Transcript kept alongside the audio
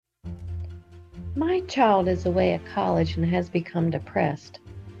My child is away at college and has become depressed.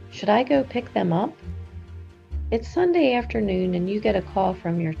 Should I go pick them up? It's Sunday afternoon and you get a call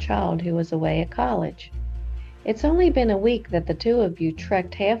from your child who was away at college. It's only been a week that the two of you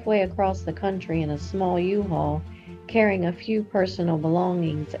trekked halfway across the country in a small U-Haul, carrying a few personal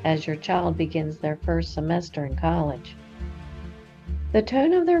belongings as your child begins their first semester in college. The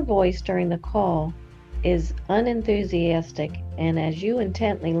tone of their voice during the call is unenthusiastic, and as you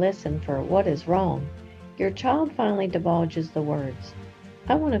intently listen for what is wrong, your child finally divulges the words,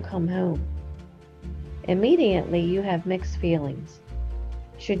 I want to come home. Immediately, you have mixed feelings.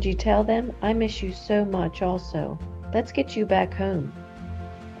 Should you tell them, I miss you so much also, let's get you back home?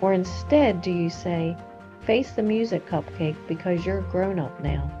 Or instead, do you say, face the music, cupcake, because you're grown up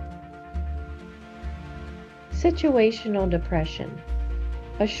now? Situational depression.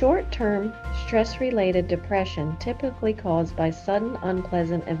 A short-term, stress-related depression typically caused by sudden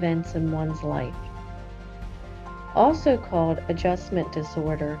unpleasant events in one's life. Also called adjustment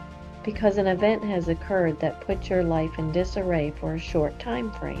disorder because an event has occurred that puts your life in disarray for a short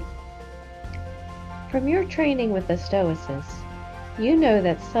time frame. From your training with the Stoics, you know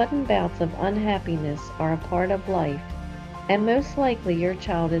that sudden bouts of unhappiness are a part of life, and most likely your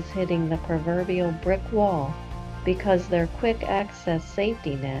child is hitting the proverbial brick wall because their quick access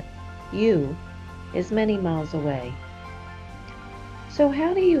safety net, you, is many miles away. So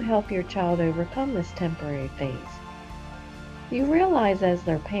how do you help your child overcome this temporary phase? You realize as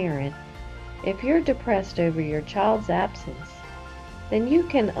their parent, if you're depressed over your child's absence, then you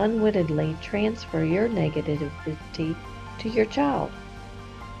can unwittingly transfer your negativity to your child.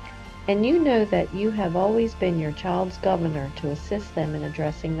 And you know that you have always been your child's governor to assist them in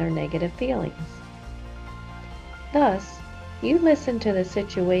addressing their negative feelings. Thus, you listen to the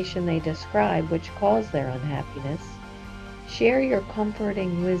situation they describe which caused their unhappiness, share your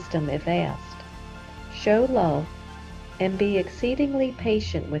comforting wisdom if asked, show love, and be exceedingly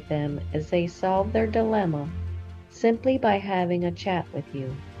patient with them as they solve their dilemma simply by having a chat with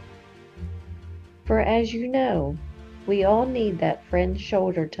you. For as you know, we all need that friend's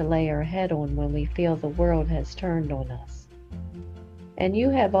shoulder to lay our head on when we feel the world has turned on us. And you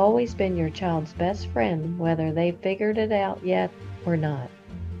have always been your child's best friend, whether they've figured it out yet or not.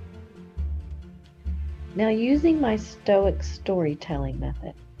 Now, using my Stoic storytelling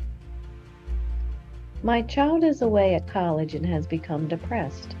method. My child is away at college and has become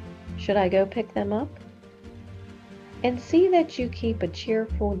depressed. Should I go pick them up? And see that you keep a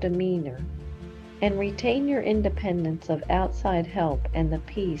cheerful demeanor and retain your independence of outside help and the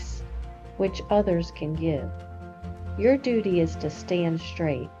peace which others can give. Your duty is to stand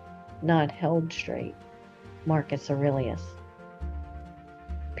straight, not held straight. Marcus Aurelius.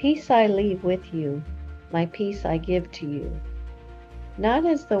 Peace I leave with you, my peace I give to you. Not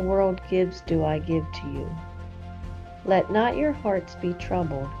as the world gives do I give to you. Let not your hearts be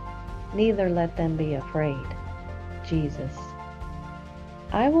troubled, neither let them be afraid. Jesus.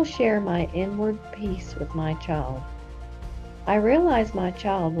 I will share my inward peace with my child. I realized my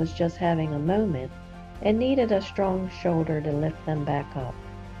child was just having a moment and needed a strong shoulder to lift them back up.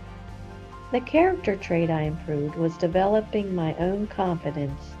 The character trait I improved was developing my own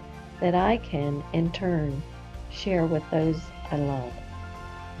confidence that I can, in turn, share with those I love.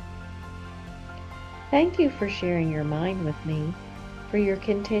 Thank you for sharing your mind with me. For your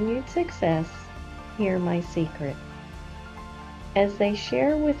continued success, hear my secret. As they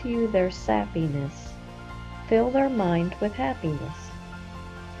share with you their sappiness, fill their mind with happiness.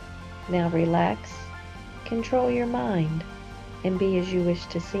 Now relax, control your mind, and be as you wish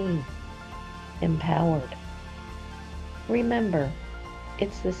to seem, empowered. Remember,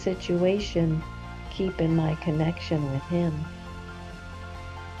 it's the situation keeping my connection with Him.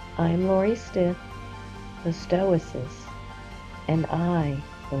 I'm Lori Stiff, the Stoicist, and I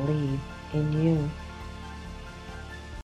believe in you.